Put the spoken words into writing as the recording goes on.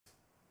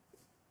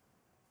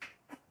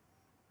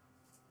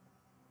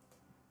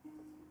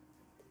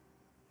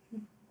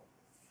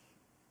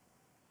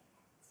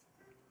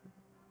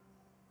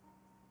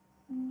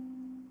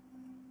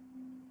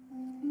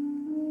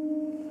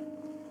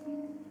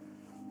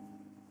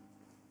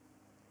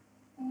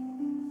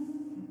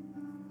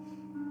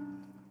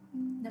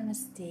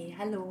Namaste,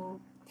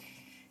 hallo.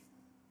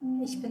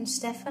 Ich bin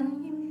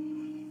Stefanie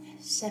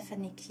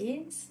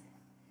Klees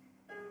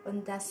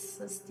und das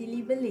ist die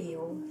liebe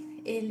Leo,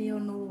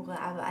 Eleonora,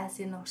 aber als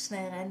sie noch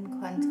schnell rennen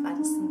konnte, war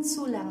das ein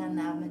zu langer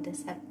Name,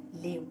 deshalb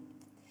Leo.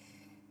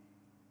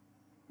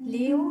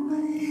 Leo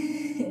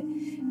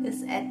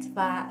ist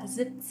etwa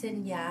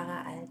 17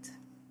 Jahre alt.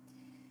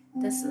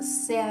 Das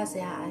ist sehr,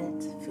 sehr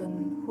alt für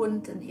einen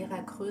Hund in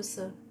ihrer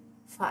Größe,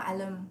 vor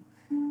allem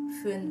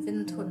für einen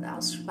Windhund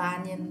aus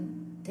Spanien,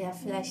 der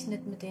vielleicht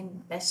nicht mit den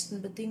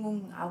besten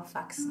Bedingungen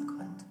aufwachsen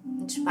konnte.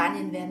 In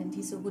Spanien werden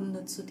diese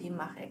Hunde zudem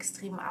auch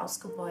extrem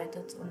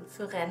ausgebeutet und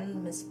für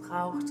Rennen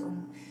missbraucht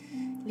und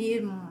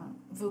leben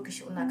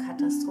wirklich unter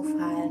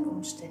katastrophalen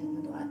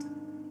Umständen dort.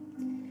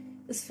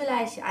 Ist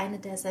vielleicht eine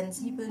der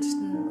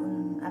sensibelsten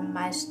und am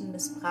meisten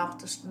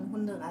missbrauchtesten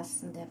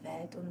Hunderassen der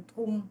Welt und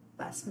drum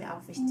war es mir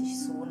auch wichtig,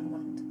 so einen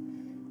Hund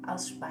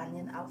aus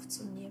Spanien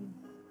aufzunehmen.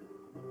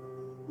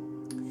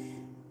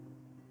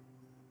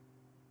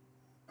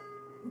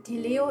 Die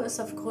Leo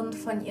ist aufgrund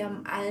von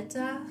ihrem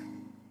Alter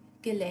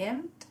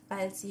gelähmt,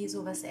 weil sie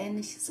sowas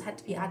Ähnliches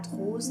hat wie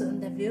Arthrose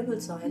in der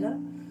Wirbelsäule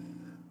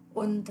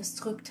und das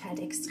drückt halt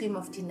extrem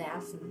auf die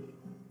Nerven.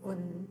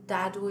 Und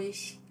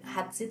dadurch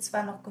hat sie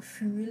zwar noch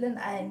Gefühle in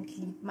allen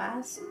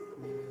Gliedmaßen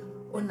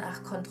und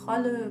auch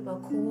Kontrolle über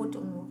Kot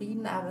und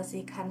Urin, aber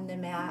sie kann nicht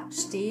mehr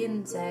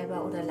stehen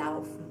selber oder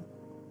laufen.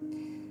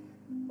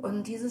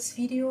 Und dieses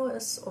Video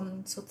ist,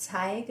 um zu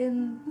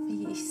zeigen,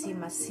 wie ich sie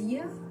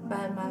massiere,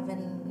 weil man,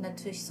 wenn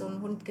natürlich so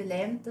ein Hund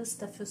gelähmt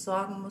ist, dafür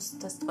sorgen muss,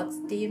 dass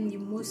trotzdem die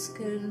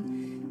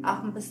Muskeln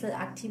auch ein bisschen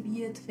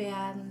aktiviert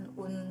werden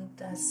und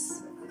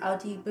dass auch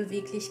die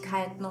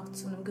Beweglichkeit noch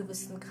zu einem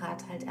gewissen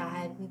Grad halt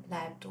erhalten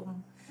bleibt,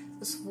 um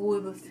das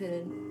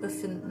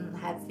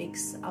Wohlbefinden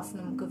halbwegs auf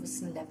einem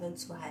gewissen Level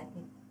zu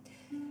halten.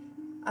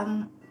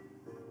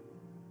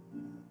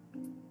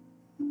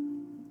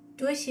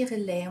 Durch ihre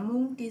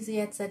Lähmung, die sie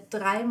jetzt seit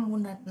 3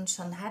 Monaten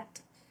schon hat,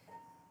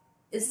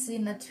 ist sie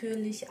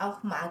natürlich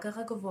auch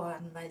magerer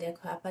geworden, weil der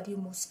Körper die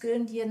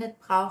Muskeln, die er nicht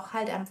braucht,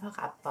 halt einfach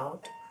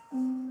abbaut.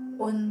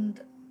 Und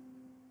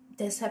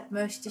deshalb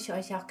möchte ich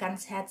euch auch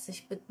ganz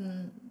herzlich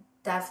bitten,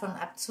 davon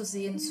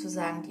abzusehen, zu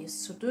sagen, die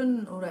ist zu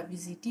dünn oder wie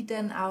sieht die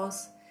denn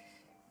aus.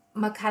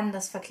 Man kann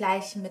das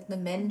vergleichen mit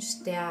einem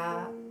Mensch,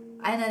 der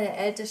einer der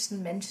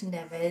ältesten Menschen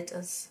der Welt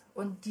ist.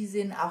 Und die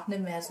sehen auch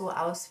nicht mehr so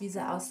aus, wie sie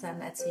aussahen,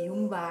 als sie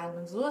jung waren.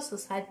 Und so ist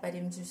es halt bei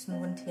dem süßen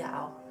Hund hier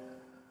auch.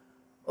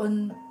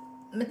 Und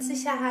mit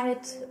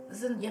Sicherheit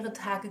sind ihre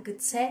Tage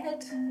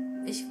gezählt.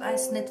 Ich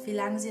weiß nicht, wie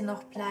lange sie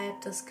noch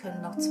bleibt. Es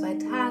können noch 2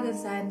 Tage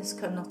sein, es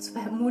können noch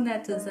 2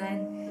 Monate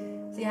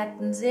sein. Sie hat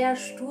einen sehr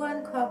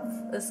sturen Kopf.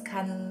 Es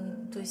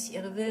kann durch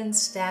ihre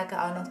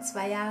Willensstärke auch noch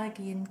 2 Jahre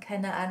gehen,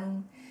 keine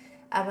Ahnung.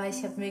 Aber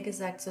ich habe mir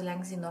gesagt,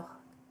 solange sie noch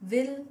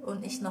will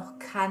und ich noch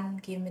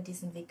kann, gehen wir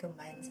diesen Weg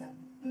gemeinsam.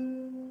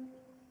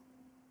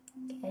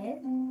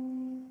 Okay,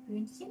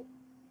 Hühnchen.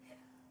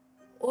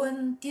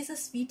 Und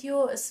dieses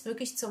Video ist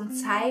wirklich zum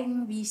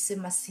Zeigen, wie ich sie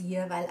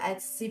massiere, weil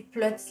als sie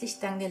plötzlich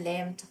dann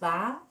gelähmt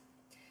war,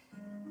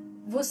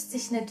 wusste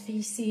ich nicht, wie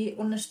ich sie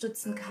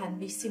unterstützen kann,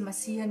 wie ich sie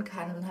massieren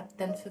kann und habe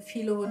dann für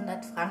viele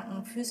 100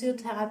 Franken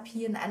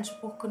Physiotherapie in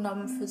Anspruch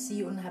genommen für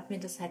sie und habe mir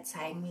das halt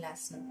zeigen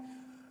lassen.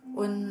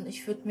 Und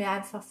ich würde mir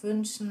einfach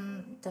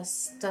wünschen,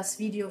 dass das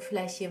Video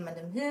vielleicht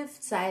jemandem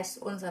hilft, sei es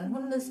unseren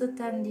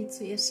Hundesittern, die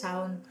zu ihr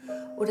schauen,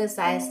 oder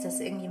sei es, dass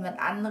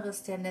irgendjemand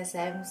anderes, der in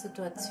derselben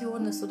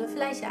Situation ist oder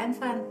vielleicht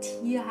einfach ein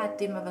Tier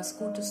hat, dem er was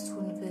Gutes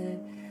tun will,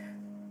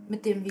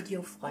 mit dem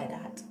Video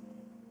Freude hat.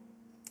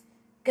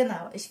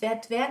 Genau, ich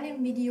werde während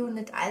dem Video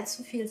nicht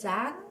allzu viel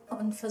sagen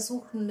und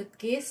versuchen mit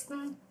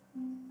Gesten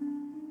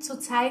zu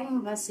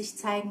zeigen, was ich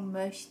zeigen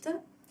möchte.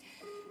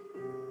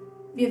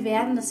 Wir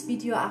werden das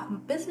Video auch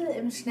ein bisschen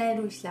im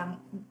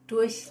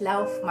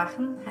Schnelldurchlauf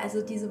machen.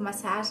 Also diese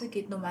Massage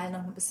geht normal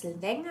noch ein bisschen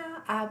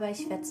länger, aber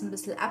ich werde es ein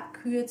bisschen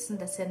abkürzen,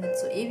 dass ihr nicht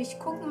so ewig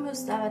gucken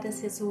müsst, aber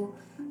dass ihr so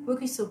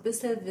wirklich so ein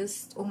bisschen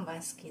wisst, um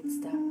was geht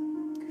es da.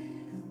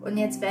 Und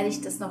jetzt werde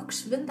ich das noch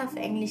geschwind auf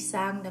Englisch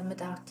sagen,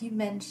 damit auch die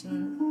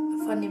Menschen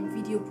von dem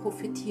Video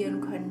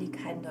profitieren können, die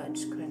kein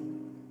Deutsch können.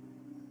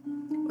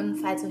 Und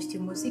falls euch die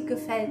Musik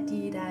gefällt,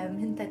 die da im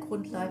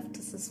Hintergrund läuft,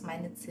 das ist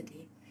meine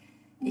CD.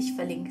 Ich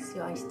verlinke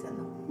sie euch dann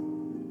noch.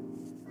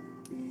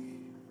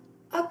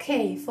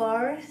 Okay,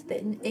 for the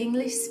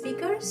English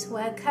speakers,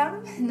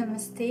 welcome,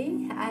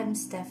 Namaste, I'm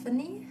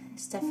Stefanie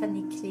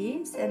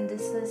Klees, and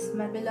this is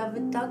my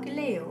beloved dog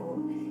Leo.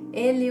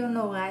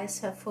 Eleonora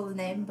is her full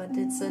name, but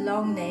it's a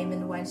long name,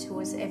 and when she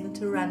was able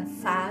to run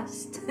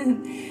fast,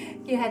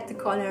 you had to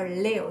call her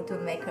Leo to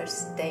make her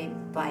stay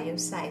by your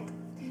side.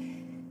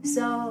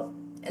 So,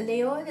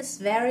 Leo is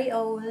very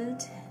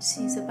old.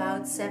 She's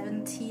about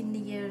 17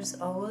 years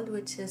old,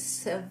 which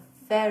is a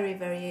very,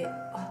 very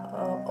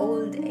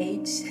old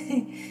age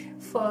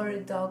for a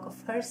dog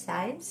of her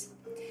size.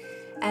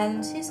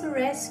 And she's a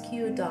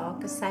rescue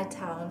dog, a sight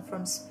hound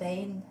from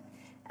Spain.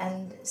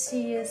 And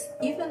she is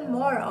even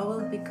more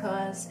old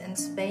because in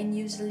Spain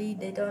usually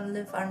they don't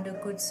live under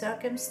good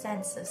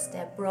circumstances.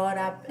 They're brought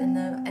up in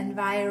an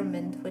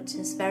environment which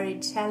is very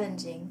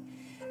challenging,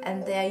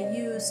 and they're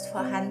used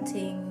for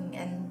hunting,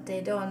 and they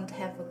don't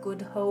have a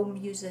good home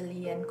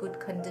usually and good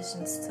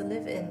conditions to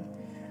live in.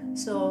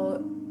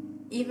 So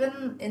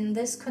even in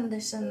these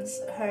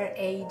conditions, her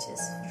age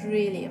is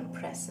really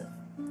impressive.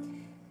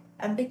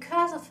 And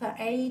because of her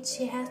age,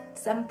 she had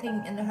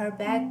something in her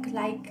back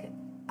like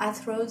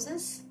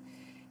arthrosis,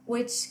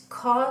 which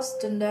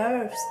caused the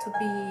nerves to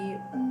be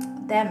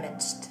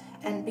damaged.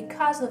 And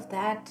because of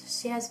that,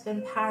 she has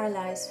been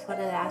paralyzed for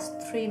the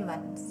last 3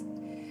 months.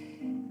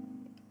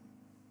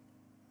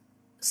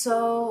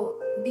 So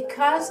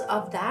because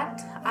of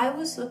that, I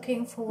was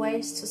looking for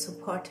ways to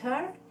support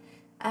her,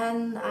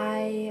 and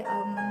I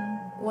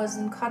was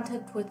in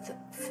contact with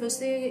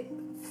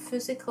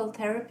physical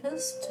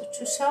therapists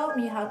to show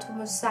me how to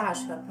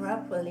massage her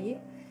properly,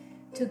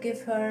 to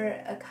give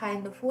her a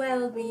kind of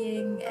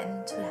well-being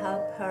and to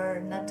help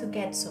her not to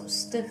get so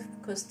stiff,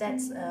 because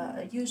that's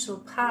a usual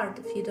part.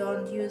 If you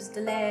don't use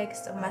the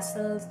legs, the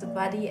muscles, the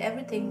body,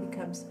 everything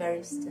becomes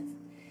very stiff.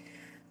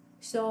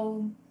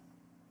 So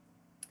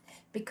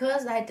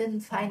because I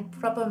didn't find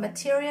proper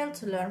material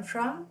to learn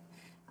from,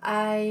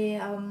 I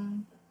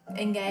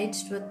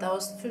engaged with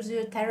those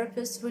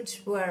physiotherapists,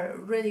 which were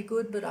really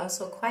good but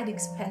also quite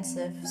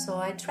expensive. So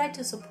I tried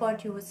to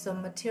support you with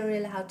some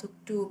material, how to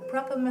do a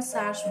proper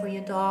massage for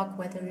your dog,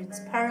 whether it's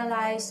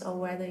paralyzed or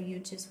whether you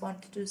just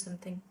want to do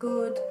something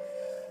good.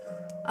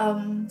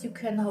 You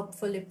can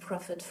hopefully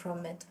profit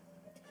from it.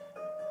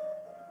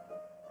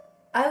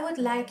 I would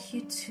like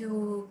you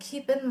to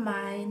keep in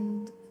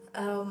mind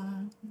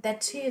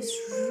that she is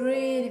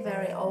really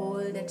very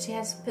old, that she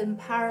has been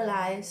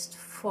paralyzed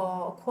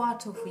for a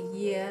quarter of a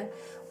year,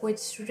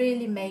 which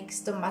really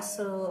makes the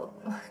muscle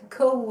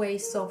go away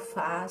so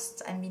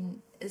fast. I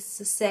mean, it's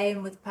the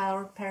same with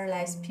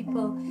paralyzed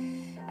people,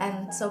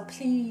 and so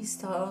please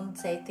don't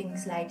say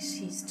things like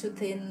she's too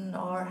thin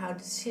or how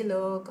does she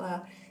look,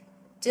 or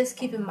just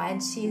keep in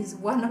mind she's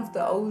one of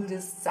the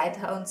oldest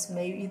sighthounds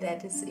maybe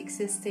that is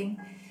existing,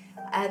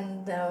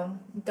 and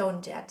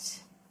don't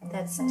judge.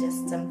 That's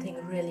just something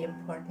really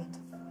important.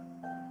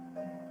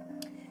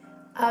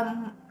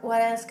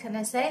 What else can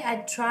I say? I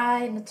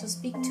try not to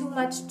speak too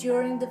much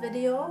during the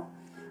video.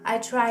 I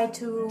try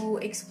to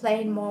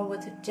explain more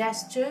with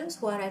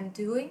gestures what I'm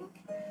doing.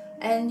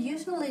 And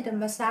usually the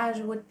massage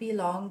would be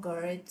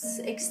longer, it's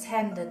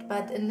extended,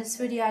 but in this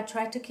video I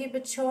try to keep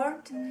it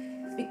short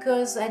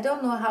because I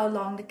don't know how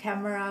long the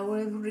camera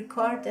will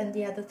record, and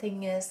the other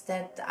thing is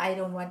that I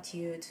don't want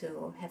you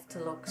to have to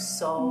look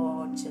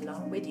such a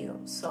long video.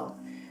 So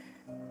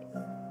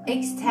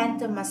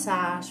extend the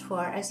massage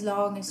for as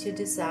long as you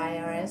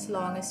desire, as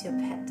long as your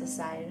pet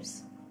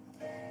desires.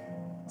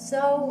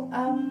 So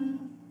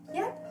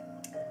yeah,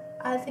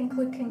 I think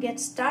we can get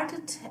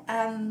started.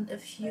 And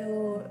if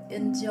you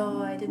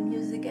enjoy the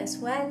music as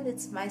well,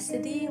 it's my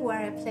CD where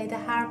I play the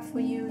harp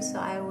for you, so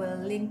I will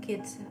link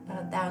it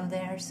down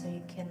there so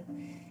you can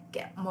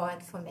get more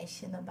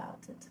information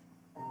about it.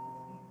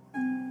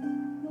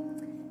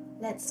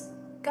 Let's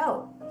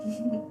go!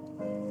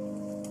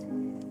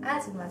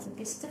 Also, Mase,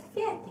 bist du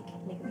fertig?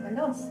 Legen wir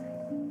los.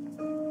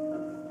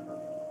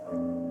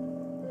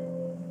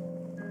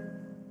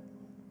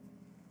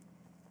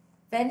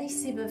 Wenn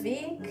ich sie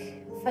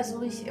bewege,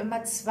 versuche ich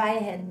immer 2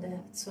 Hände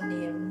zu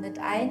nehmen. Nicht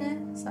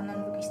eine,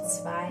 sondern wirklich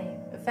 2.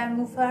 If I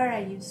move her,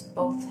 I use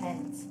both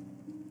hands.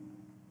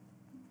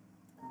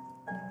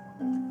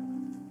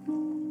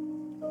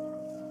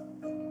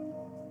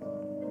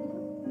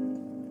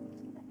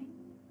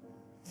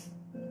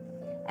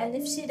 And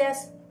if she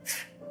does,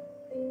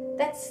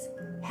 that's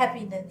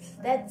happiness.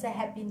 That's a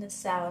happiness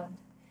sound.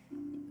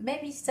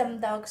 Maybe some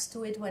dogs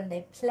do it when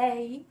they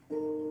play.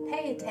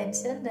 Pay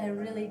attention, they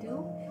really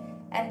do.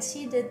 And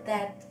she did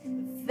that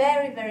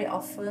very, very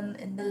often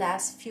in the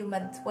last few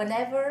months.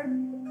 Whenever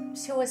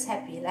she was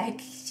happy,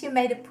 like she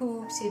made a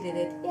poo, she did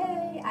it.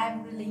 Yay,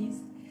 I'm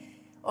released.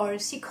 Or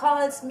she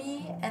calls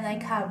me and I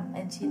come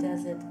and she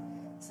does it.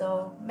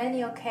 So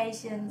many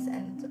occasions,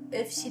 and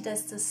if she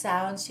does the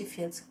sound, she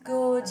feels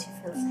good, she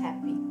feels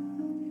happy.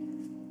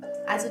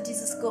 Also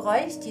dieses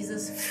Geräusch,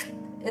 dieses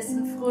ist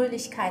ein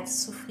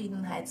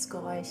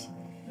Fröhlichkeits-Zufriedenheitsgeräusch.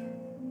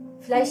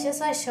 Vielleicht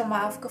ist euch schon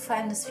mal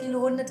aufgefallen, dass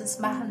viele Hunde das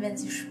machen, wenn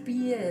sie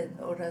spielen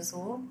oder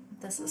so.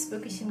 Das ist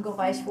wirklich ein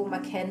Geräusch, wo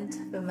man kennt,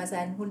 wenn man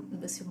seinen Hund ein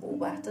bisschen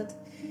beobachtet.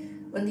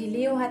 Und die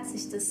Leo hat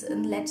sich das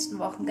in den letzten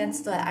Wochen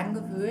ganz doll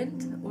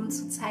angewöhnt, um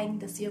zu zeigen,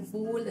 dass ihr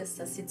wohl ist,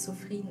 dass sie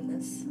zufrieden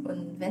ist.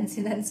 Und wenn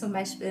sie dann zum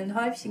Beispiel ein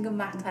Häufchen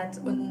gemacht hat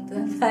und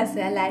dann war sie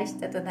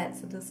erleichtert, dann hat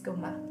sie das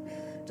gemacht,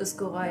 das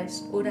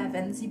Geräusch. Oder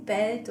wenn sie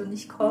bellt und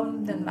ich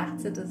komme, dann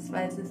macht sie das,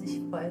 weil sie sich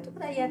freut.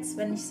 Oder jetzt,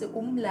 wenn ich sie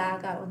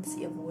umlager und es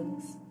ihr wohl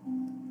ist.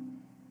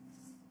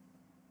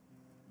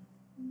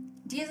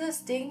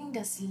 Dieses Ding,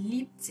 das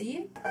liebt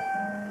sie.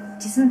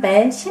 Diesen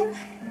Bällchen.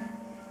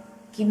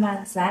 Geh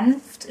mal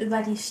sanft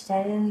über die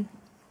Stellen,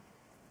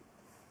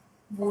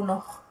 wo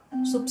noch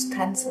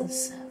Substanz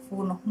ist,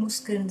 wo noch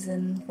Muskeln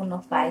sind, wo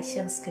noch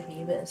weicheres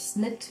Gewebe ist.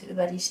 Nicht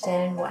über die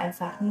Stellen, wo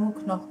einfach nur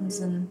Knochen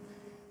sind.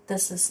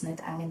 Das ist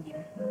nicht angenehm.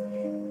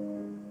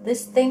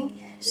 This thing,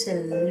 she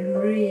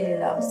really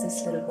loves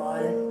this little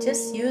ball.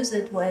 Just use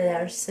it where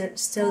there's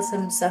still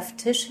some soft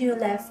tissue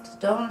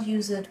left. Don't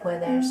use it where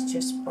there's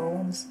just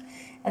bones.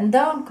 And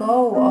don't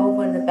go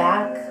over the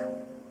back.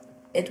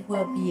 It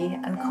will be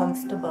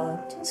uncomfortable.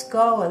 Just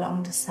go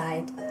along the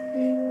side.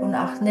 Und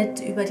auch nicht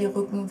über die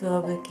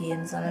Rückenwirbel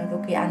gehen, sondern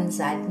wirklich an den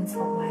Seiten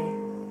vorbei.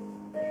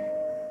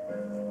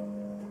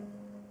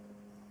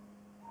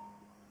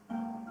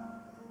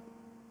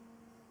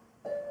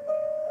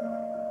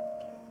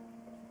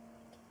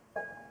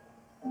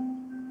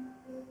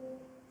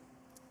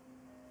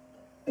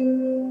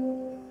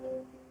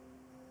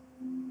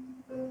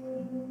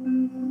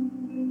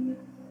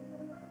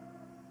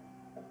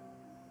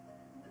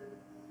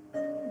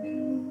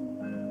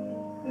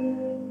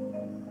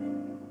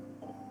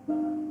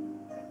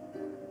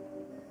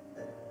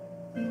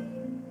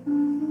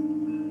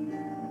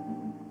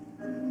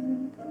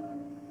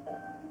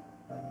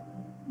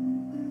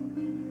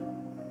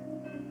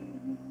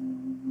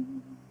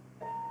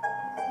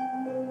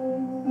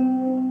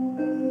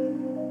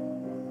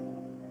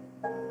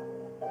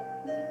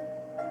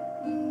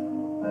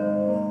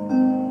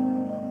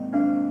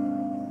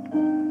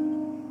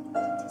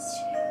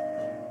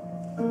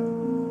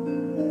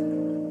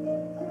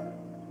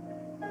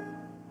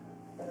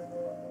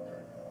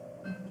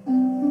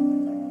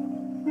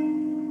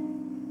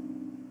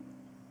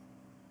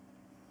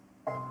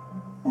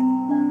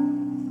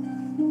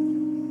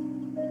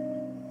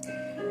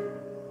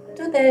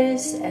 Do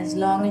this as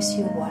long as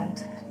you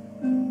want.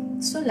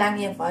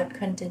 Solange ihr wollt,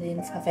 könnt ihr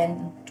den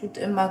verwenden. Tut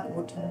immer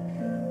gut.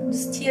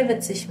 Das Tier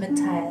wird sich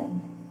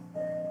mitteilen.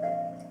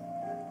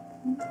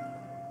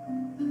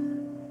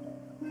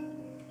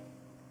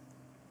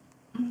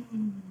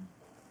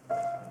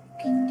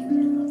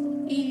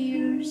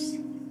 Ears.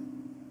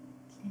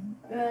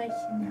 Kleine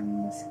Öhrchen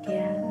haben das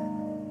gerne.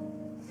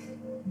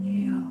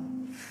 Ja.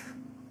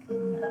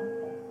 Genau.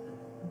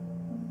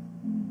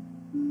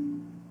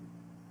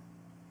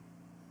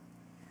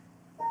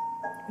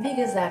 Wie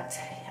gesagt,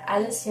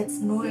 alles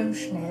jetzt nur im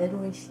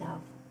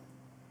Schnelldurchlauf.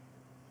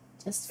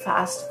 Just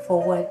fast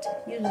forward.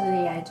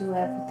 Usually I do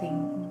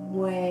everything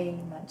way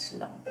much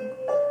longer.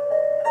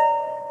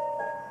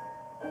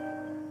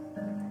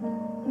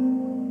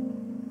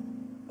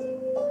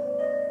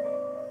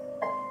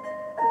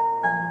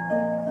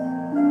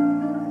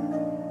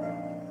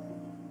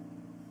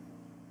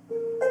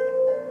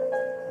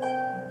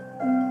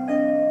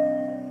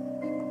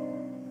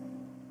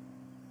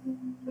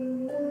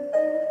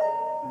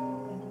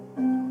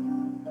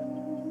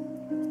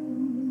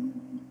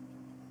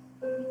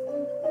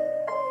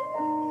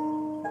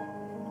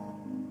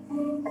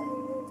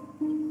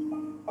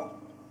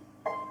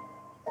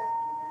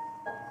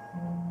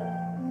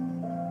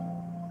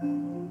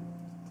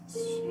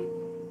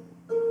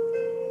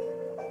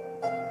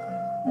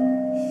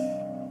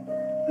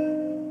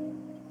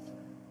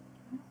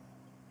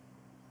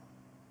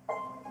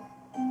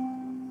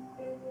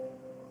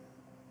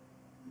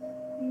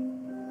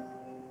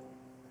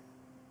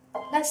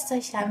 Lasst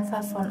euch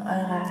einfach von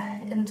eurer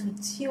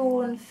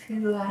Intuition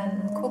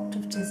führen. Guckt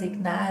auf die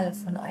Signale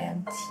von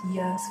eurem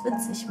Tier. Es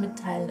wird sich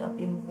mitteilen, ob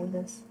ihm wohl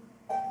ist.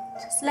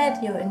 Just let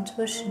your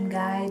intuition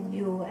guide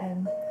you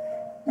and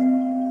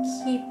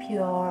keep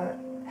your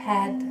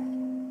head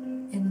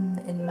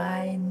in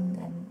mind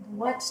and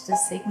watch the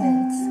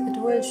signals.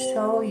 It will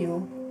show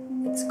you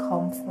its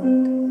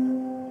comfort.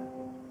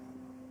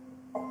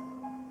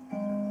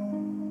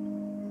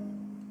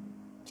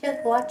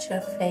 Just watch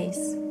your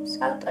face.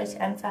 Schaut euch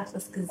einfach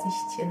das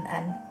Gesichtchen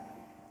an.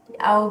 Die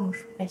Augen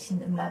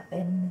sprechen immer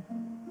Bände.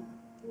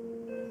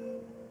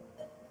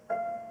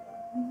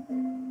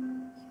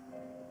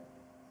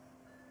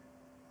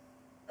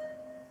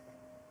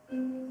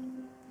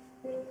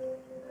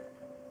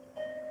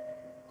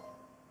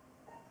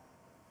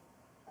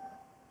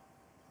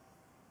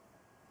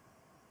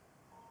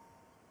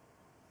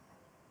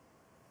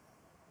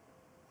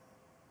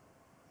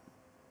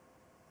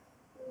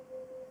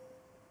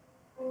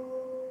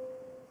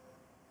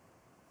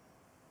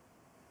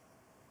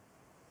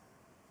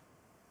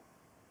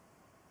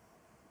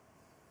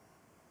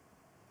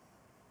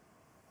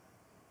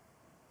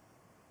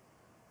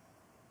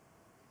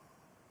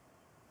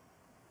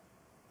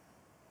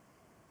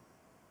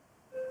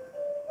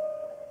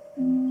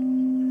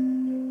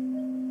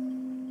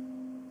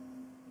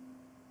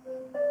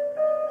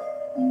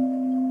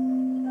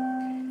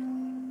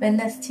 Wenn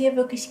das Tier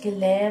wirklich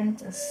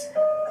gelähmt ist,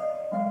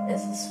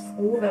 ist es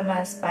froh, wenn man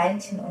das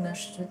Beinchen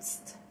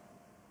unterstützt,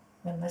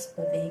 wenn man es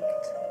bewegt.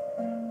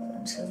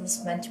 Sonst ist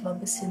es manchmal ein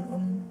bisschen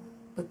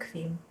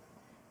unbequem.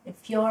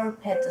 If your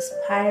pet is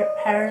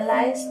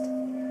paralyzed,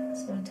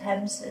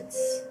 sometimes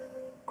it's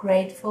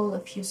grateful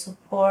if you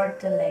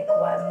support the leg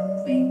while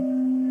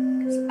moving,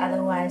 because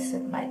otherwise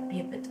it might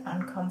be a bit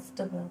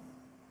uncomfortable.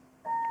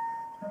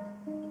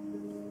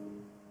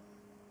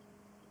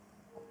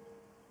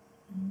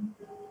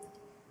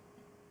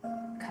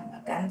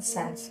 Einmal ganz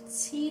sanft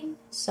ziehen,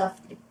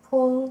 softly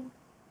pull.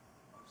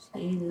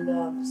 She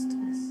loves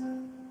this.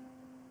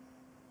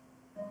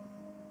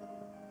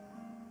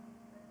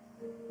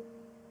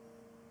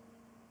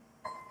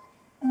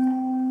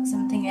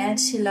 Something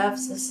else she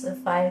loves is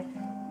if I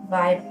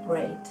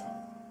vibrate.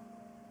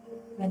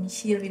 Wenn ich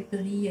hier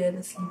vibriere,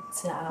 das liebt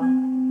sie auch.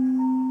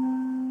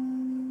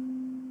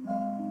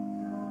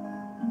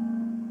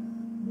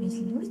 Wie ist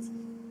los?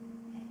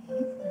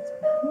 Hey, was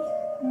machen wir?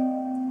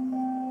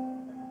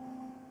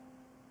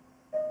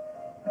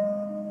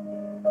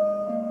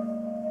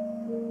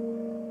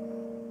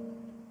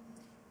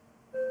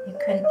 Ihr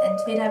könnt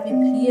entweder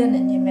vibrieren,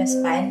 indem ihr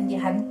das Bein in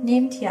die Hand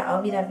nehmt, hier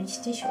auch wieder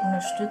wichtig,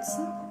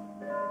 unterstützen.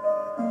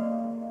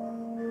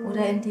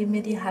 Oder indem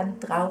ihr die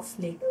Hand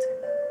drauflegt.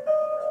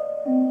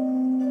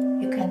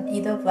 You can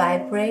either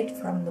vibrate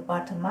from the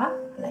bottom up,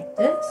 like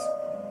this.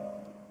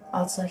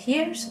 Also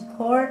here,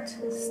 support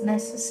is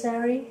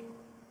necessary.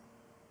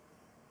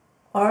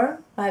 Or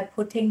by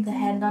putting the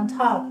hand on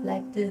top,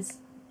 like this.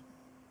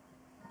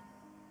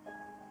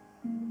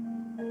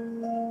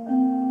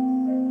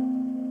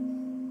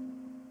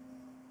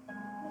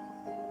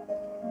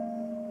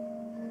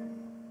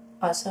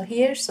 Also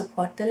here,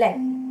 support the leg.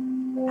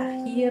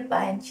 Auch hier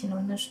Beinchen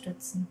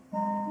unterstützen.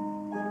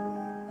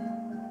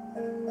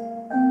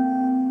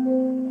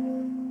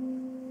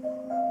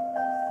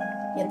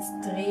 Jetzt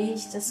drehe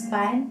ich das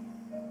Bein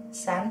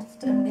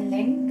sanft im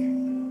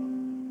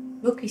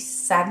Gelenk, wirklich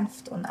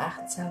sanft und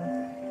achtsam.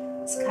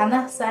 Es kann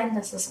auch sein,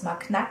 dass es mal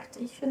knackt.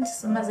 Ich finde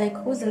es immer sehr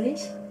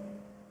gruselig,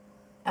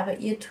 aber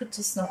ihr tut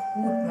es noch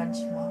gut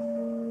manchmal.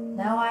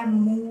 Now I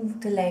move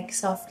the leg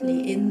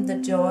softly in the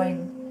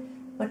joint,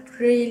 but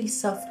really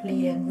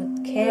softly and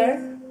with care.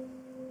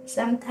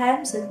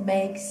 Sometimes it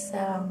makes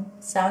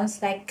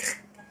sounds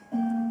like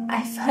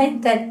I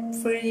find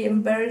that pretty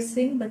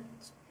embarrassing, but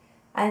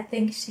I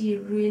think she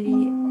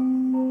really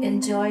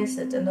enjoys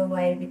it in a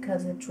way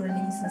because it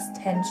releases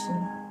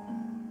tension.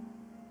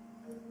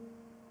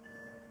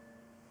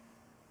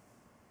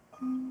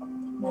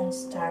 Now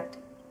start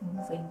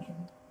moving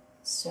in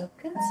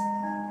circles.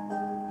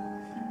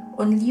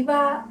 Und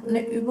lieber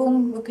eine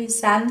Übung wirklich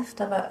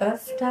sanft, aber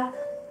öfter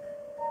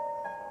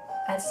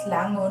als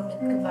lange und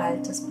mit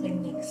Gewalt, das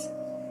bringt nichts.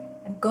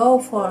 And go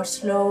for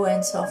slow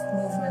and soft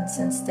movements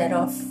instead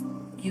of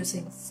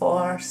using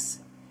force.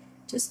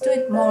 Just do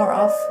it more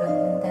often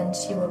and then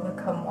she will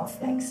become more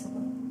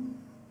flexible.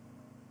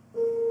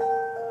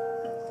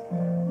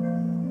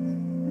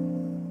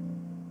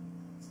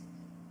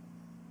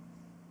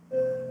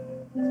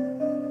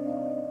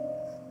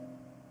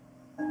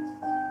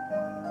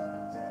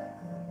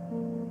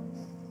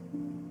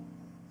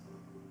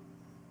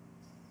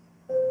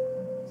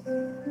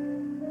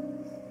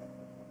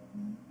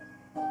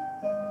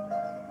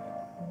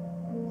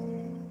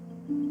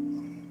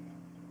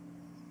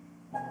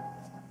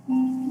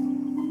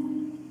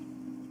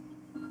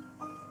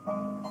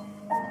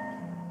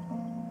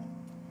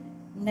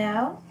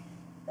 Now,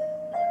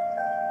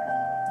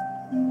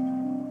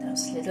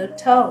 those little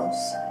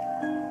toes,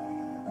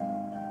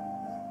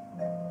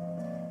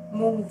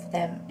 move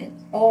them in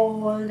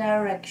all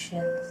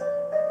directions,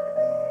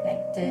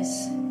 like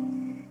this.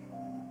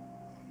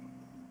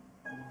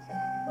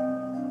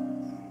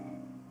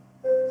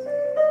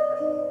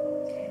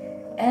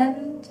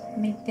 And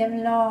make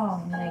them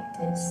long, like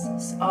this.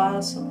 It's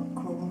also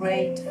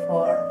great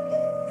for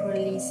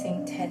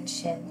releasing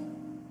tension.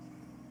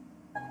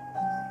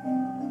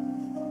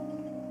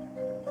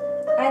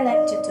 I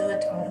like to do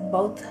it on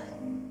both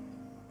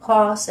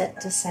paws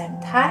at the same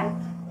time,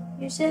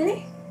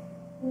 usually.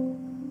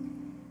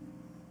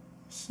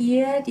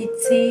 Hier die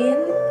Zehen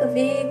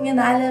bewegen in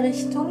alle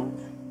Richtungen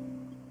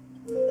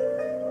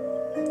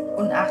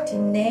und auch die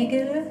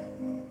Nägel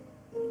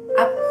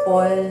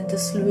abrollen,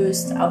 das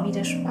löst auch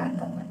wieder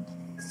Spannungen.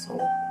 So.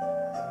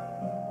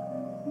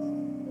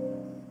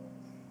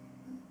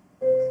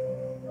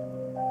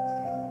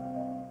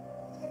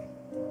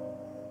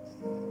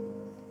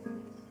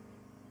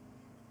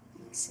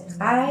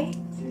 Rein,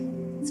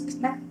 jetzt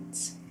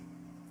knackt's.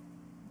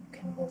 You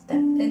can move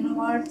them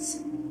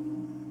inwards.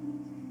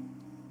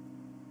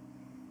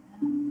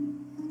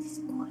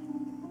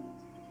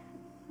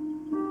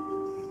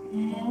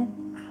 And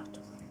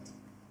outwards.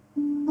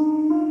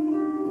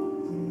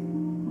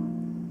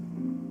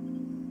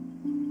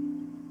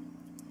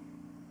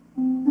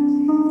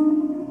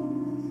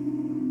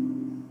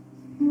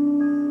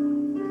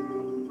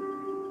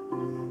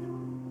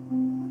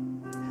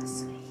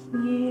 Also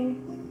hier.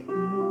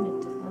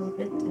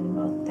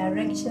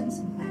 Directions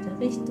in beide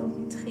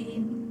Richtungen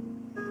drehen.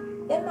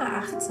 Immer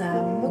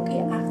achtsam,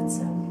 wirklich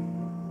achtsam.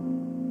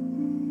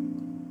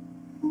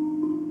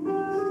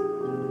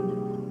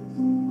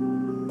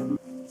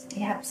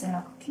 Ich habe sie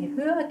noch viel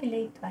höher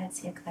gelegt, weil es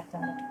hier gerade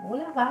damit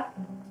wohler war.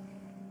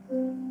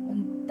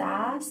 Und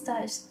da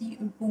ist die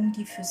Übung,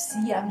 die für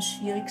sie am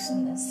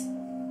schwierigsten ist,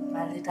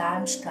 weil sie da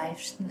am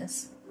steifsten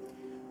ist.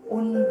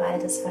 Und weil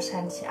das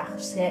wahrscheinlich auch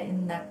sehr in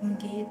den Nacken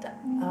geht,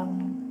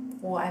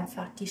 wo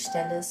einfach die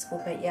Stelle ist, wo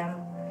bei ihr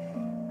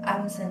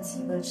am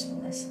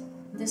sensibelsten ist.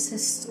 This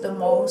is the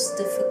most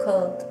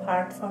difficult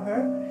part for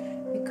her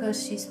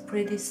because she's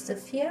pretty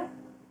stiff here.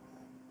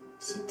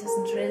 She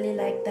doesn't really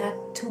like that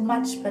too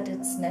much, but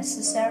it's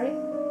necessary.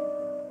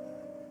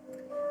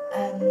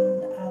 And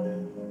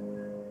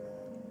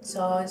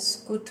so it's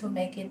good to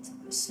make it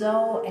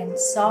slow and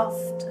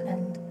soft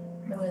and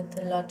with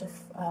a lot of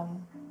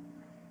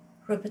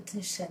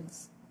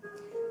repetitions.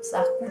 Es ist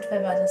auch gut,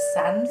 wenn man das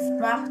sanft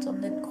macht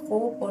und nicht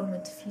grob und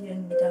mit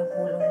vielen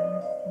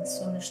Wiederholungen, wenn es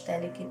so eine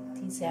Stelle gibt,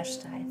 die sehr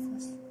steif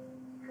ist.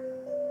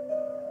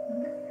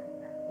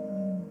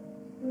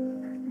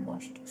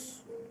 Wurscht das.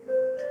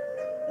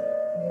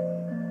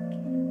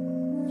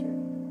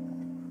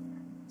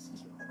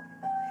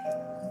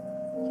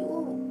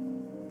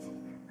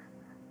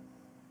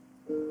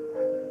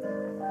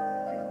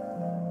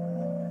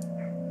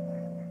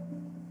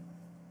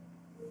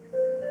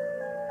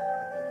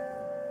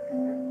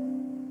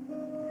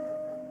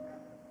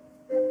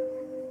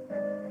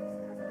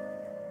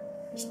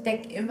 Ich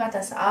decke immer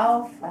das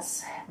auf,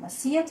 was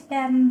massiert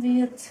werden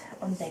wird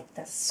und decke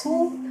das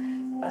zu,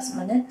 was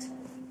wir nicht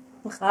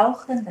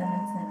brauchen,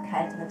 damit es nicht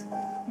kalt wird.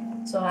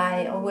 So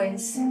I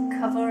always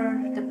cover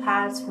the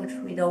parts which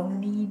we don't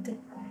need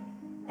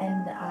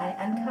and I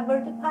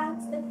uncover the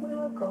parts that we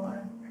will go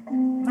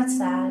on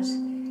massage.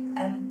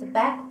 And the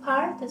back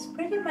part is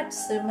pretty much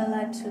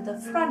similar to the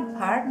front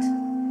part,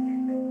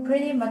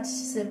 pretty much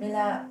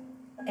similar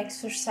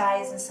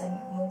exercises and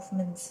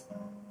movements.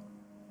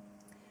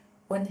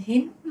 Und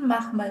hinten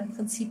machen wir im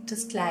Prinzip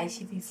das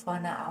gleiche wie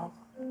vorne auch,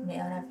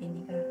 mehr oder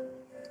weniger.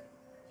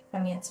 Ich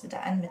fange jetzt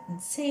wieder an mit den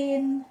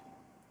Zehen.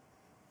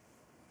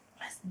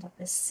 Ich weiß nicht, ob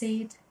ihr es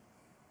seht.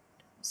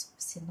 Du musst ein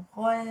bisschen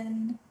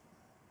rollen.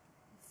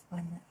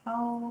 Vorne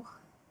auch.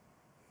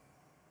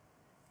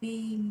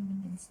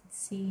 Bewegen mit den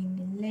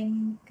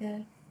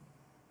Zehengelenke.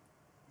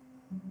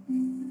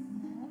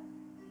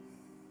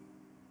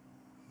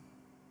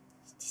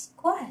 Richtig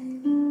gut.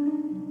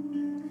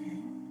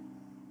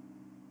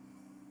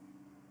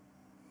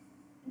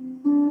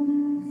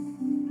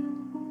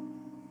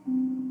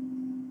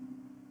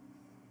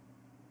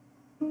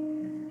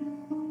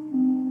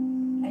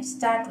 I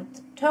start with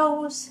the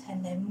toes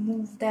and then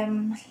move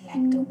them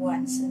like the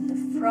ones in the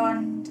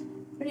front,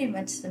 pretty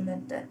much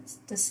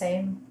the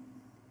same.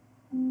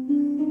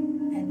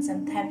 And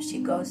sometimes she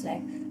goes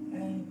like,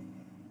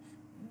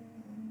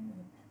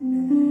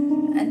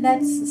 and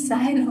that's a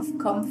sign of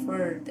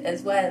comfort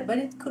as well. But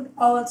it could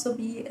also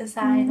be a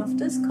sign of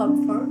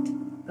discomfort.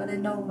 But I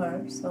know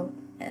her, so,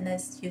 and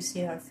as you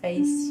see her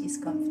face, she's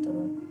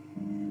comfortable.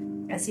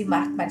 Sie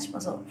macht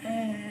manchmal so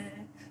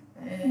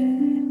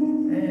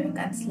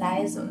ganz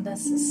leise und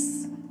das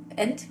ist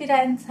entweder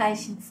ein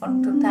Zeichen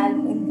von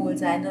totalem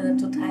Unwohlsein oder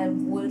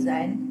totalem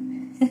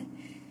Wohlsein.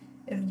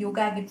 Im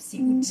Yoga gibt es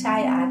die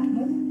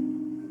Ujjayi-Atmung,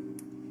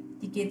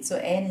 die geht so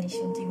ähnlich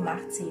und die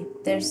macht sie.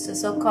 There's a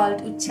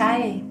so-called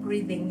Ujjayi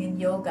breathing in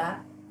Yoga,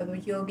 a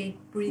yogic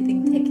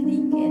breathing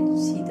technique, and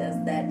she does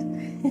that.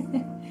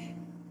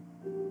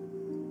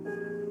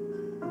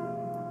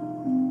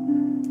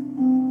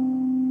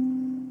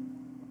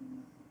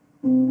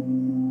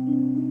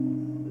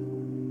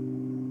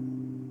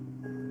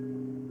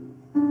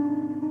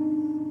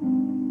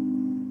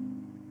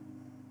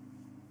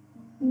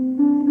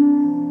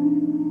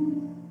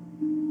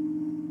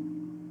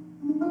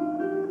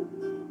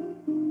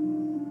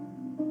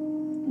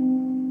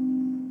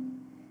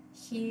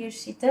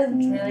 She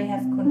doesn't really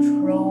have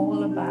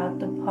control about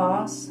the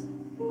paws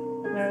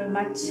very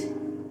much.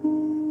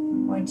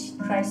 When she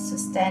tries to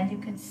stand, you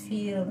can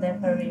feel they're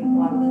very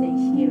wobbly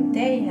here.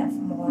 They have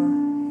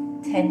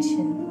more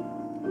tension.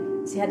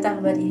 Sie hat auch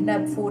über die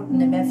Hinterpfoten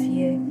nicht mehr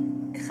viel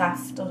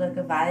Kraft oder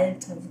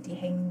Gewalt. Also die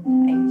hängen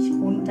eigentlich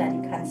runter,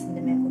 die kannst du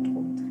nicht mehr gut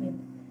rumdrehen.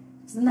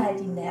 Das sind halt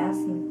die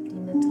Nerven, die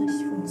nicht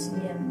richtig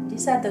funktionieren.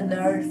 These are the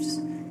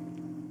nerves.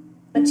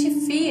 But she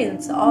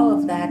feels all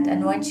of that,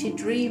 and when she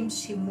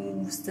dreams, she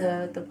moves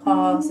the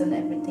paws and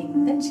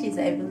everything. Then she's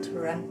able to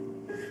run.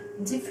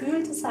 Und sie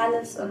fühlt es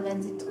alles, und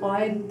wenn sie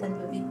träumt, dann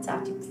bewegt sie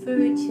auch die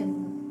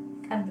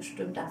Pfötchen, kann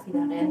bestimmt auch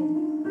wieder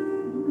rennen.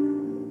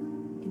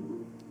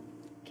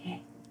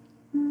 Okay.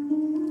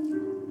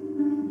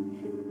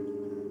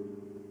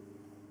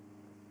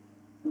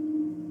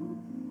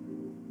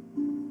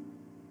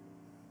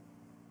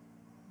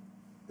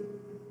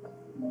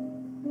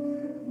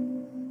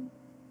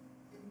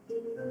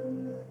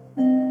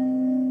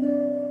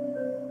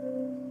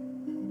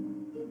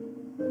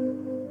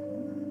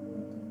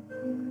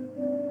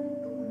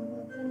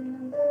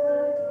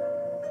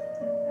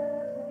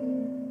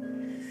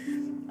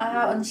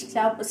 Und ich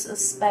glaube, es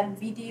ist beim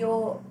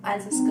Video,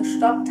 als es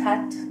gestoppt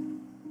hat,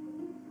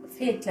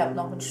 fehlt, glaube ich,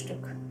 noch ein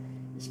Stück.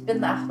 Ich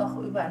bin auch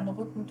noch über den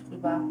Rücken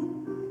drüber.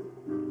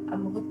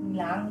 Am Rücken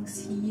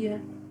langs hier,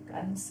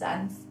 ganz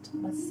sanft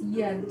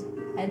massierend.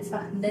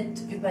 Einfach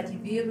nicht über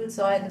die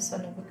Wirbelsäule,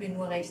 sondern wirklich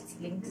nur rechts,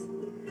 links.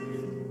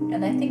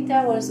 And I think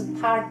there was a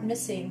part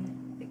missing,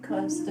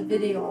 because the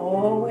video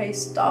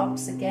always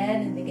stops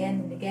again and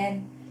again and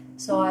again.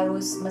 So I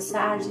was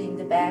massaging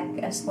the back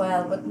as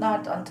well, but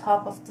not on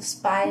top of the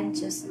spine,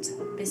 just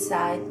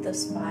beside the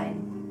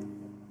spine.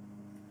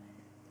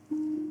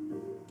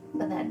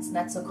 But that's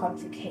not so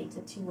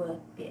complicated, you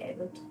will be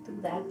able to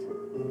do that.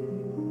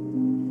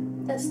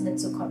 Das ist nicht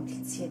so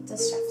kompliziert,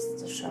 das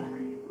schaffst du schon.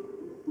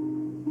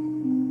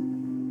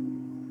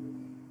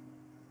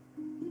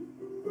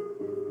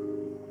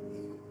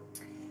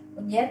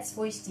 Und jetzt,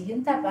 wo ich die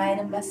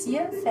Hinterbeine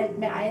massiere, fällt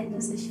mir ein,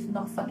 dass ich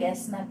noch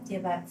vergessen habe,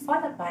 dir beim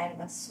Vorderbein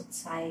was zu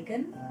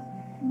zeigen.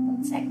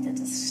 Und zeig dir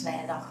das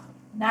schnell noch.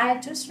 Now I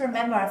just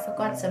remember I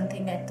forgot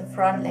something at the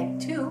front leg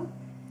too.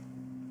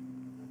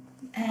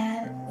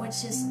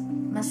 Which is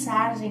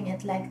massaging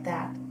it like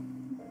that.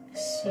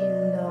 She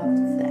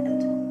loved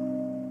that.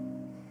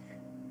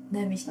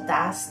 Nämlich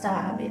das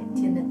da habe ich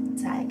dir nicht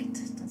gezeigt.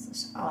 Das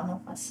ist auch noch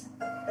was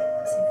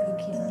sie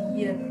wirklich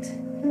liebt.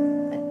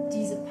 Weil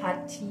diese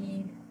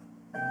Partie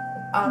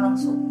auch noch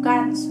so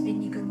ganz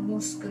wenige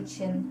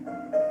Muskelchen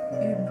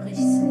übrig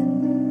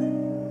sind.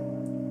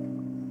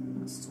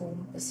 Und so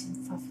ein bisschen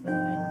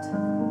verwöhnt.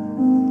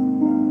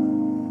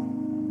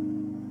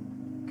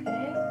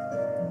 Okay.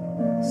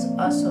 It's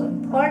also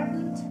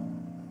important.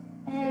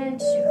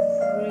 And she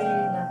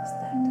really loves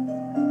that.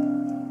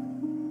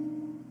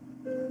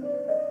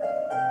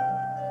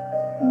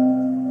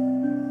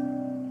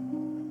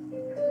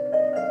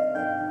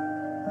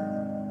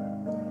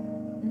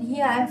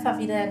 Hier einfach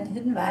wieder ein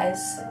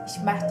Hinweis,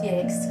 ich mache die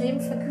extrem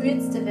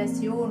verkürzte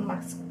Version,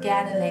 mache es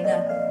gerne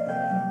länger.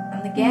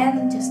 And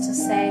again, just to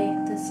say,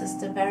 this is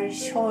the very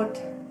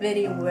short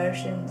video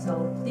version,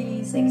 so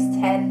please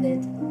extend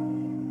it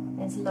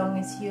as long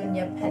as you and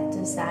your pet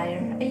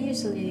desire. I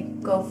usually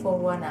go for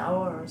 1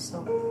 hour or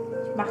so.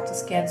 Ich mache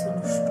das gerne so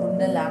eine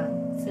Stunde lang,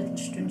 ein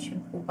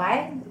Viertelstündchen pro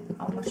Bein.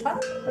 Auch mal schauen.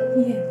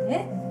 Hier, ne?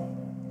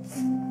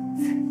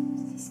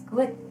 Das ist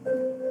gut.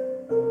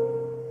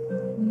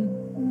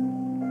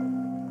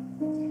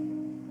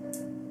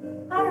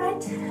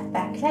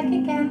 Back leg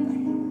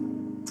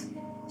again.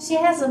 She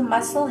has a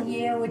muscle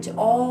here which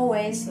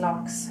always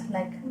locks.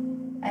 Like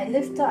I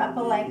lift the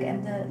upper leg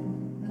and the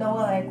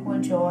lower leg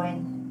will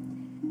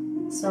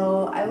join.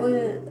 So I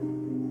will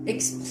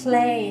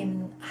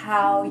explain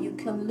how you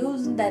can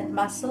loosen that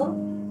muscle,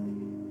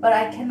 but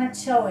I cannot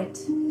show it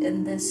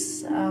in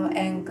this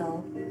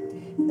angle.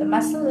 The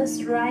muscle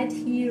is right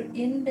here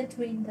in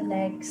between the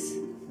legs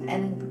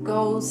and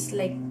goes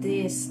like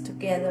this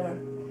together.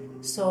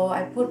 So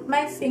I put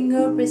my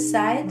finger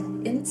inside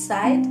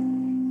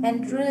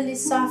and really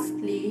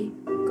softly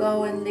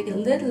go in like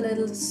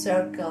little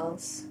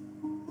circles.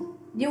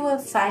 You will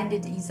find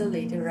it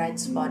easily the right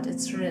spot.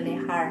 It's really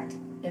hard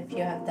if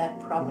you have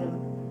that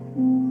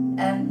problem.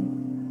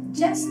 And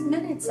just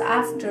minutes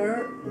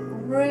after,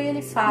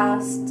 really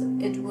fast,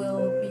 it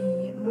will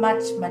be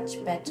much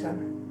better.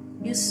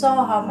 You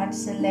saw how much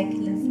the leg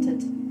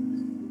lifted.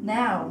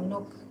 Now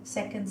look,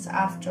 seconds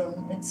after,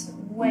 it's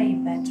way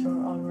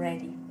better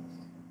already.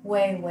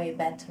 Way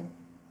better.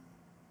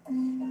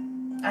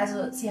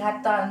 Also sie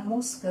hat da einen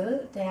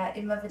Muskel, der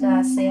immer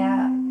wieder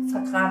sehr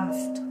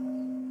verkrampft.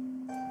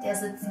 Der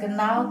sitzt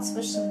genau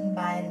zwischen den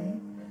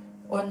Beinen.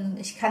 Und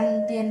ich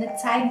kann dir nicht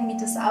zeigen, wie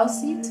das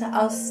aussieht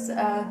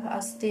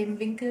aus dem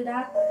Winkel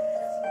da.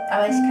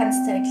 Aber ich kann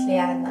es dir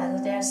erklären.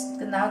 Also der ist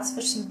genau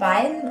zwischen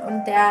Beinen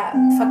und der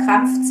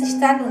verkrampft sich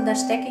dann und da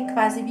stecke ich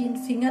quasi wie ein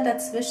Finger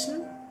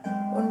dazwischen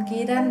und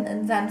gehe dann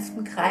in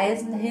sanften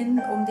Kreisen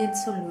hin, um den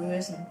zu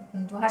lösen.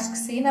 Und du hast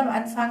gesehen am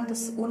Anfang,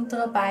 das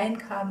untere Bein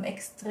kam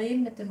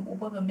extrem mit dem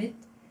oberen mit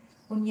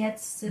und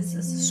jetzt ist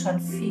es schon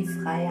viel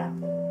freier.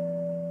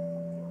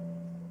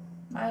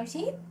 Mal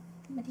sehen,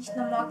 wenn ich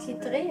nochmal ein bisschen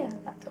drehe.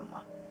 Warte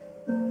mal.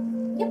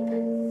 Jupp.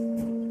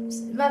 Ich muss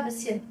immer ein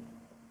bisschen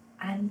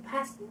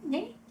anpassen,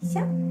 ne? So,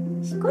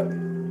 ist gut.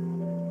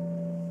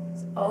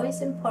 It's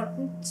always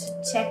important to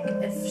check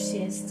if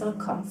she is still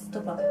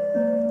comfortable.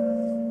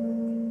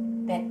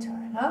 Better,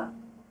 huh?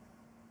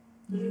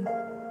 Yeah.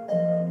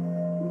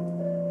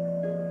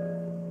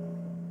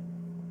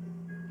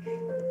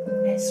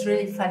 It's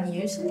really funny.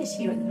 Usually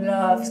she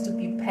loves to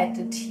be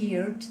petted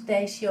here.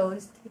 Today she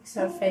always takes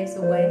her face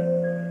away.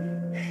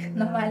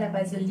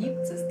 Normalerweise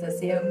liebt sie es,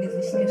 dass ihr im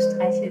Gesicht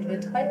gestreichelt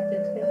wird.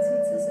 Heute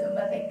zieht sie es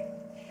immer weg.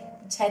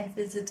 Anscheinend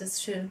will sie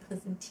das schön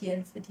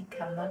präsentieren für die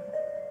Kamera.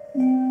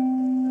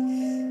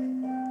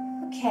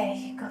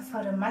 Okay, go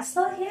for the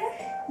muscle here.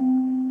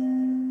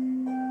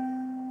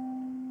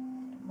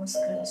 Der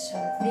Muskel ist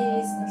schon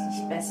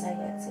wesentlich besser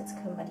jetzt. Jetzt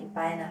können wir die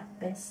Beine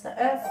besser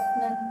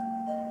öffnen.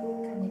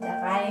 Kann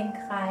wieder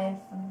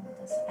reingreifen.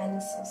 Das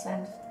alles so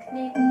sanft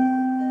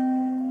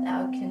kneten.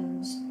 Now we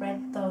can spread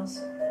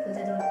those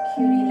little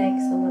cutie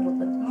legs a little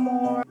bit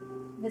more.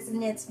 Wir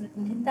sind jetzt mit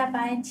dem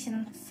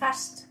Hinterbeinchen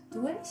fast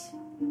durch.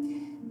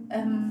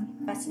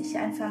 Was ich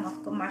einfach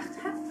noch gemacht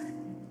habe,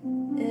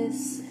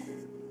 ist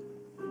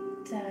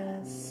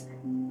das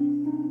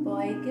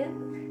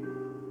Beugen,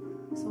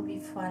 so wie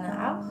vorne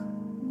auch.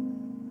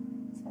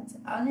 Das hat sie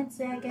auch nicht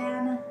sehr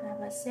gerne,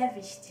 aber es ist sehr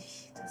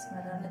wichtig, dass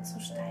man da nicht so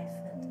steif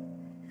wird.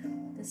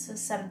 This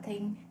is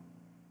something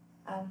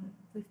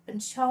we've been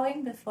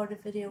showing before the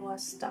video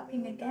was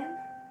stopping again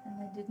and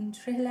I didn't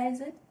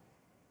realize it.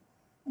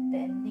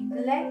 Bending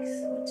the legs,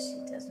 which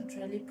she doesn't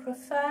really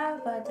prefer,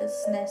 but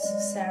is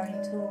necessary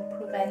to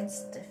prevent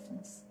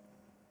stiffness.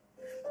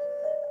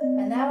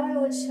 And now I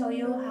will show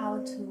you how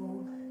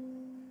to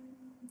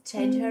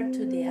change her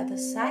to the other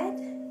side.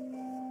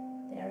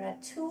 There are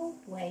two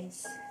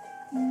ways.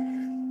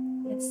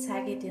 Jetzt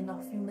zeige ich dir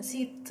noch, wie man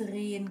sie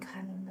drehen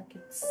kann. Und da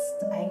gibt es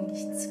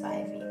eigentlich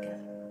zwei Wege.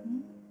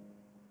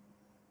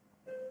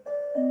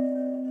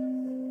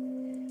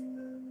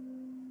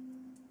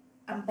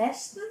 Am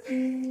besten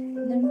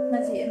nimmt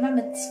man sie immer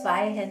mit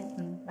zwei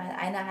Händen, weil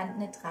eine Hand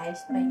nicht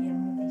reicht bei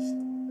ihrem Gewicht.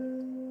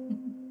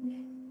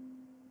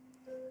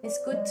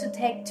 It's good to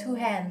take two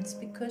hands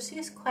because she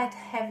is quite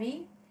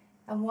heavy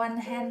and one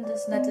hand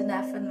is not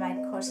enough and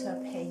might cause her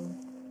pain.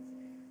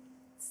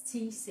 Jetzt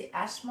ziehe ich sie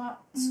erstmal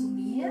zu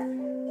mir,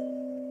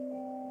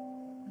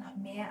 noch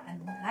mehr an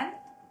den Rand.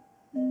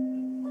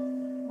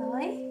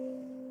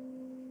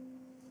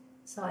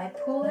 So I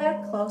pull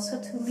her closer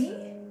to me.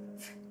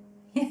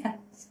 Ja,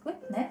 ist gut,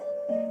 ne?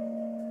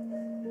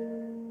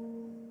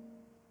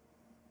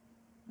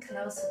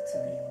 Closer to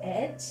the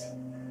edge,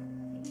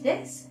 like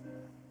this.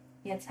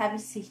 Jetzt habe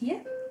ich sie hier.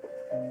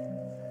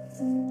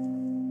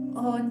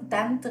 Und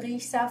dann drehe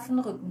ich sie auf den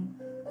Rücken.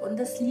 Und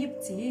das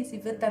liebt sie.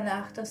 Sie wird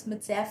danach das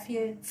mit sehr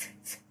viel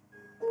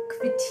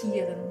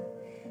quittieren.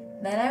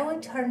 Then I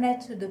will turn her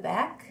to the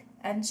back.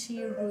 And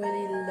she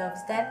really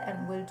loves that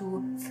and will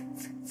do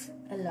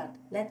a lot.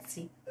 Let's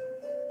see.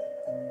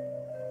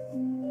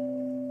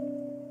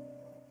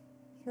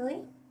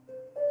 Really?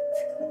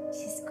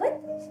 She's good?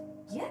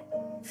 Ja.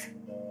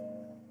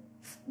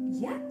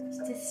 Ja, ist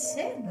das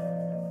schön.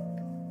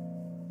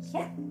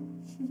 Ja.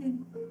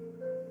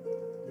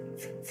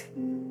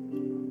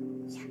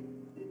 Ja.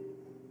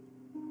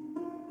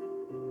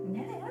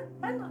 Ja,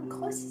 mach noch ein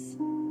großes.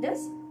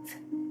 Los.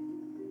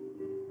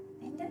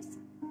 Los.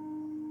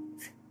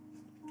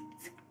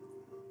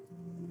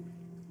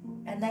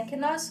 And I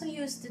can also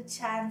use the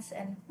chance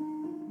and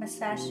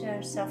massage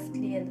her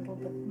softly a little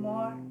bit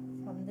more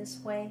from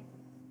this way.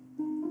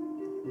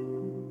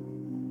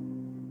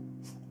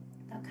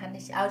 Da kann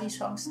ich auch die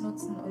Chance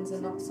nutzen und sie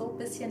noch so ein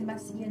bisschen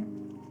massieren.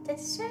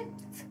 Das ist schön.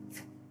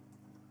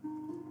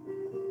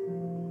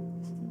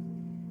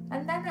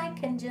 And then I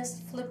can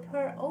just flip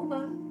her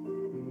over.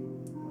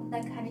 Und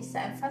dann kann ich sie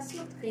einfach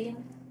so drehen.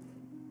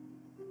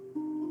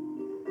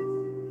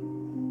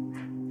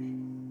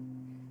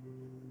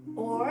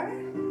 Or,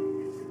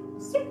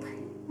 yep.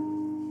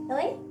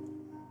 Really?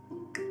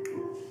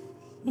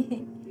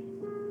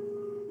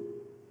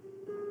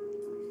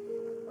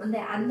 Und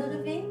der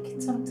andere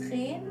Weg zum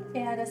Drehen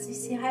wäre, dass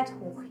ich sie halt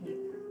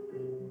hochhebe.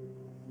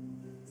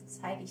 Das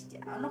zeige ich dir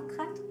auch noch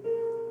gerade.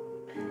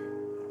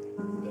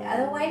 The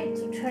other way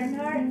to turn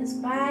her is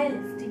by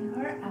lifting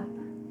her up.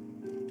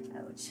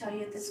 I will show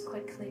you this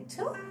quickly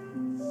too.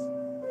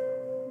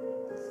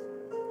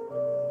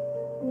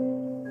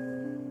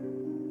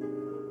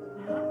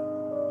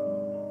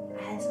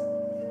 Also,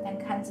 dann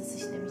kann sie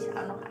sich nämlich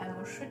auch noch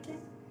einmal schütteln.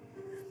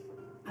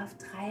 Auf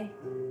 3.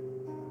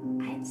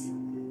 1,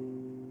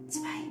 2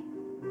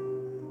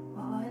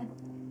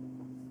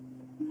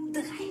 und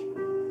 3.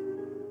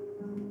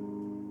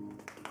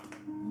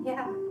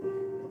 Ja,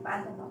 wir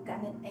waren dann noch gar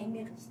nicht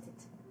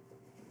eingerichtet.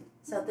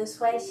 So this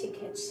way she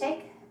can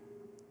shake,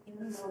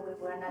 even though we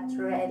were not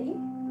ready.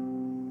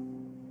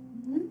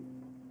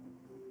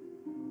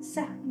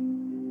 So,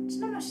 jetzt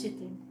nochmal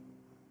schütteln.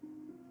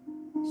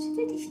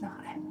 Schüttel dich noch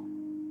einmal.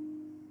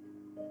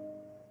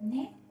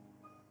 Nee?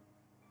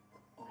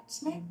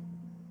 Schnell.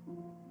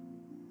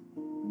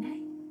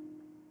 Nein.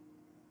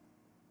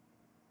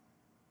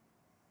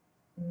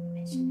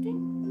 Mal schütteln.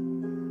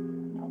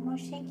 No more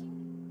shaking.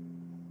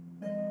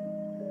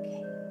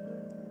 Okay.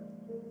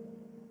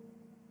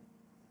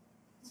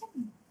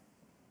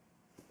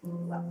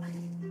 Wow.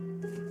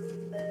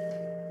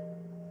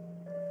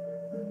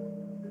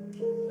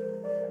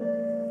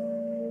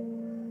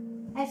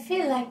 I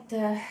feel like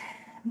the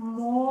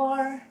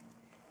more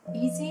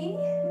easy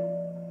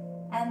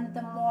and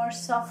the more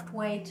soft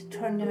way to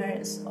turn her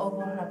is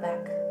over her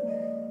back.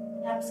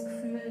 Ich habe das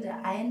Gefühl,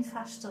 der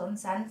einfachste und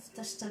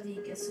sanfteste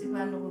Weg ist,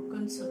 über den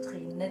Rücken zu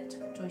drehen, nicht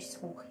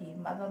durchs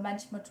Hochheben. Aber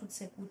manchmal tut es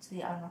ja gut,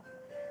 sie auch noch,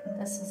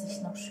 dass sie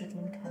sich noch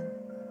schütteln kann.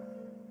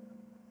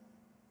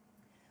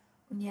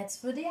 Und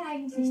jetzt würde ich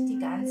eigentlich die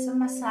ganze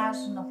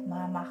Massage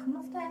nochmal machen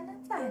auf der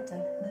anderen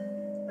Seite.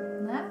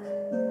 Na?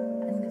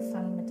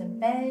 Angefangen mit dem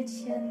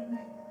Bällchen,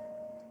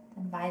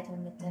 dann weiter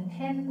mit den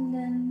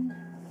Händen.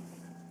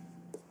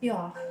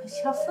 Ja,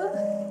 ich hoffe,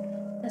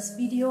 das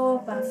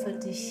Video war für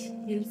dich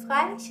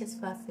hilfreich,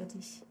 es war für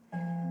dich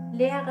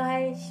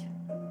lehrreich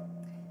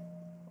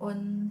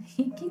und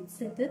gibt's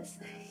das?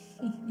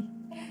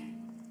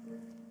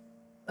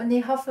 Und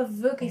ich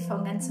hoffe wirklich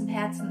von ganzem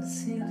Herzen,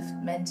 es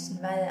hilft Menschen,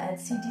 weil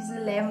als sie diese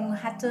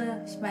Lähmung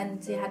hatte, ich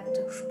meine, sie hat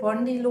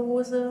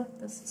Spondylose,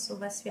 das ist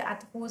sowas wie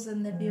Arthrose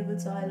in der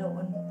Wirbelsäule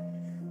und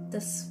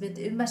das wird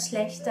immer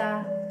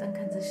schlechter, dann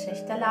kann sie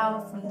schlechter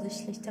laufen,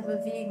 sich schlechter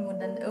bewegen und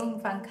dann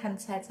irgendwann kann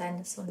es halt sein,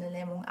 dass so eine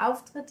Lähmung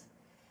auftritt.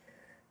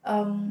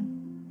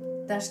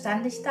 Da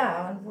stand ich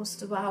da und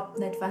wusste überhaupt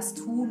nicht, was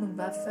tun und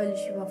war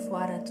völlig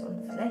überfordert.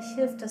 Und vielleicht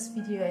hilft das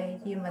Video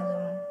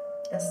jemandem,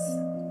 dass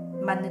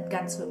man nicht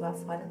ganz so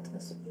überfordert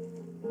ist.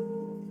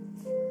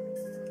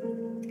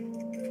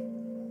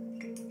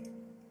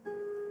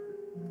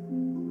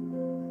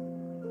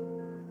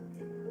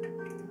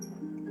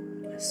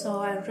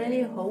 So I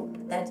really hope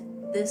that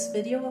this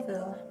video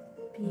will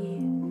be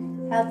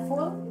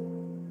helpful.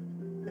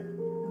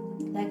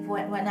 Like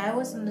when I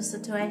was in the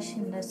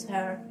situation that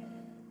her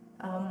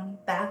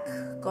back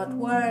got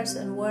worse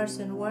and worse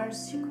and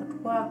worse, she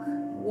could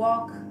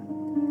walk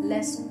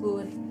less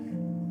good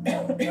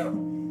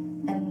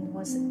and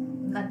was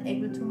not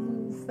able to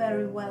move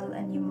very well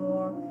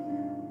anymore.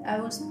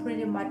 I was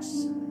pretty much,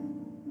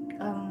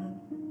 how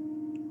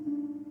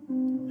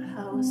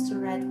is the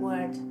right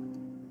word?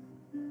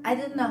 I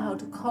didn't know how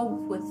to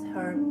cope with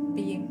her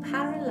being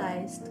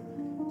paralyzed.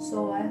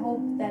 So I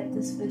hope that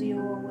this video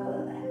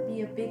will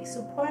be a big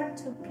support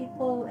to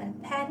people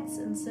and pets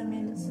in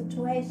similar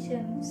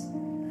situations,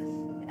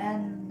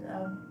 and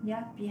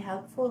yeah, be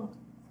helpful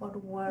for the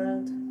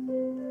world.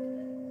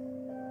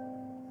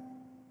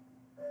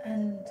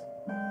 And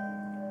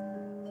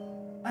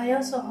I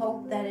also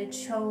hope that it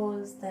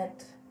shows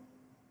that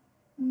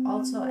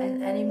also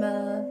an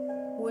animal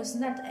who is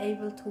not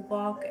able to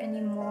walk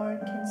anymore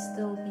can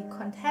still be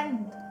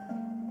content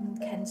and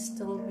can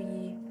still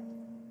be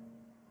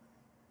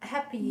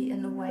happy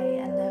in a way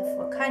and have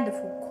a kind of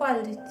a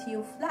quality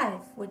of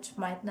life, which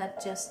might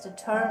not just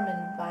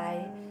determine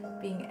by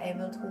being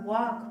able to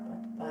walk,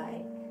 but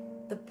by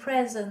the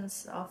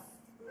presence of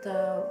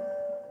the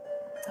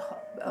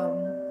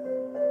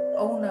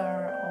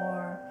owner,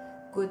 or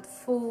good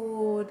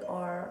food,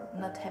 or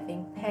not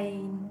having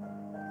pain.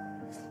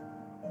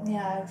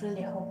 Ja, I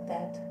really hope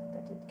that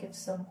it gives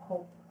some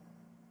hope.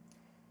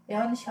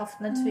 Ja, und ich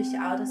hoffe natürlich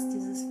auch, dass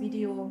dieses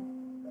Video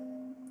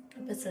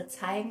ein bisschen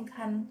zeigen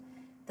kann,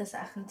 dass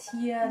auch ein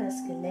Tier,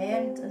 das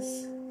gelähmt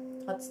ist,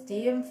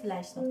 trotzdem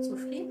vielleicht noch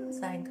zufrieden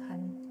sein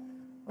kann.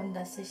 Und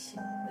dass sich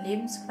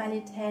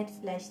Lebensqualität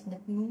vielleicht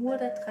nicht nur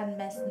daran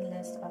messen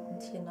lässt, ob ein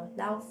Tier noch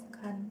laufen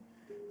kann,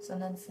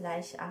 sondern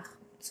vielleicht auch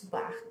zu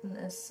beachten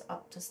ist,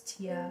 ob das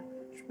Tier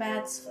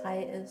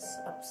schmerzfrei ist,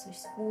 ob es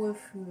sich wohl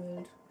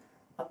fühlt,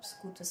 ob es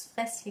gutes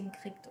Fresschen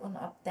kriegt und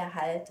ob der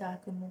Halter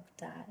genug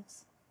da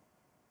ist.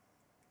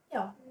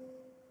 Ja,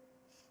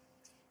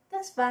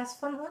 das war's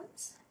von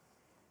uns.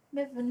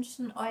 Wir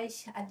wünschen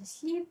euch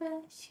alles Liebe,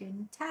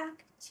 schönen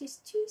Tag,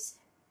 tschüss, tschüss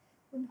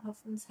und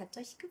hoffen, es hat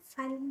euch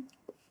gefallen.